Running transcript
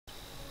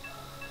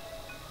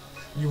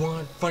You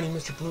want funny,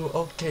 Mr. Blue?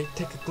 Okay,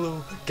 take a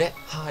glue. Get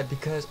high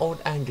because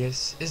old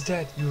Angus is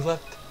dead. You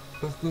left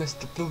with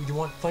Mr. Blue. You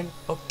want funny?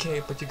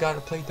 Okay, but you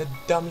gotta play the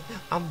dummy.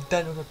 I'm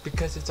done with it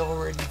because it's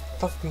already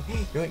fucking.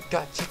 You ain't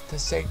got shit to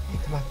say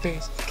to my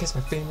face. Kiss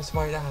my famous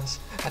white ass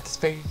at the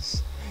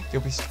space.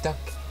 You'll be stuck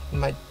in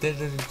my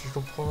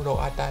digital portal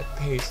at that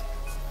pace.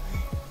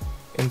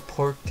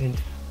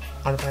 Important.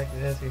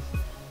 Unprecedented.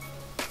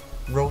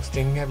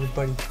 Roasting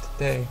everybody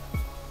today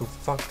who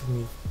fucked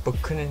me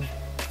but couldn't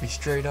be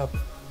straight up.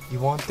 You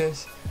want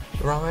this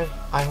rhyme?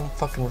 I don't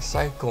fucking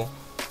recycle.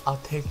 I'll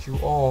take you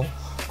all.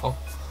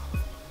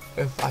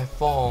 If I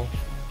fall,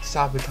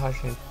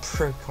 sabotaging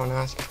prick on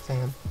Ask a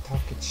Fam,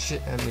 talking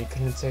shit at me,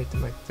 couldn't say it to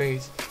my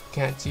face.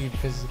 Can't see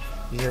because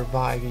you're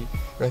body.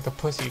 You're like a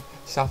pussy,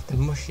 soft and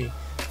mushy.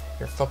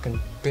 You're a fucking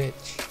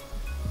bitch.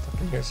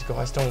 Fucking years ago,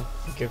 I still don't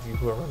forgive you,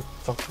 whoever the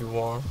fuck you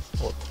are,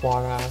 little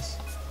twat ass.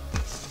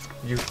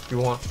 You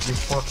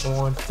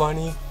want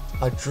funny?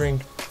 A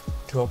drink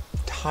to a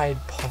Tide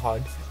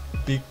Pod,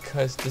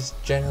 because this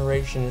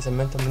generation is a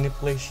mental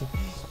manipulation.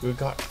 You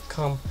got to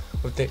come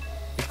with the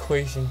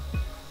equation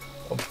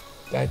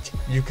that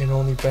you can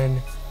only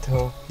bend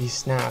till he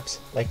snaps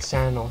like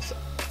Thanos.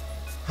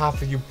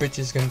 Half of you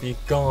bitches gonna be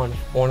gone.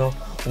 Wanna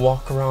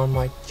walk around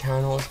my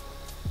channels,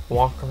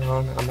 walk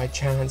around on my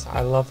chance.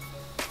 I love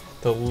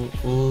the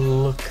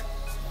look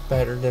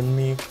better than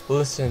me.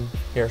 Listen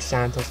here,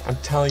 Santos, I'm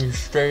telling you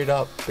straight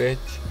up, bitch.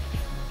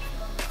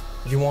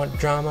 You want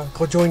drama?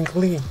 Go join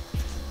Glee.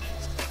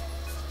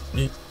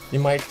 You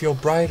might feel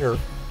brighter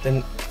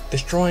than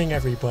destroying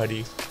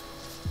everybody.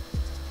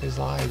 His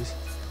lives.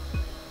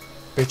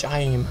 Bitch, I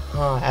aim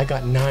high. I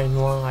got 9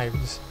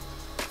 lives.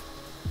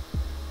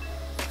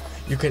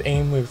 You could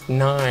aim with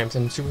knives.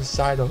 I'm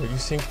suicidal. You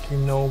think you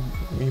know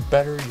me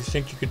better? You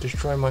think you could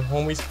destroy my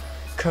homies?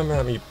 Come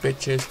at me,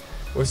 bitches,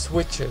 with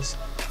switches.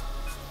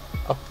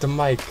 Up the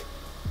mic.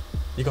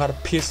 You got a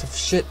piece of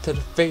shit to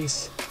the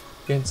face.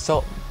 You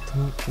insult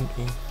me.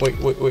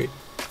 Wait.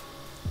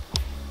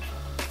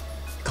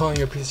 Calling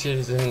you a piece of shit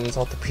is an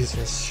insult to piece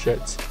of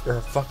shit. You're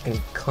a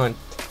fucking cunt.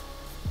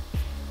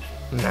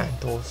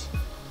 Mantles.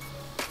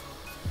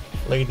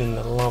 Laid in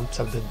the lumps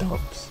of the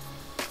dumps.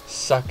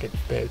 Suck it,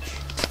 bitch.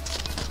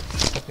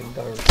 Fucking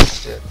done with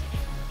this shit.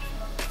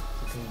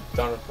 Fucking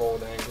done with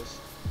old Angus.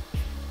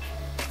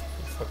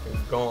 He's fucking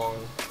gone.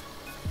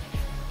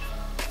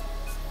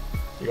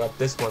 You got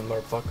this one,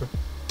 motherfucker.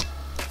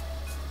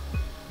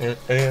 And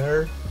any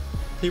other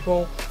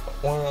people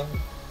wanna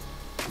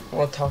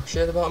talk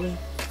shit about me?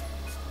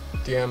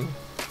 DM me.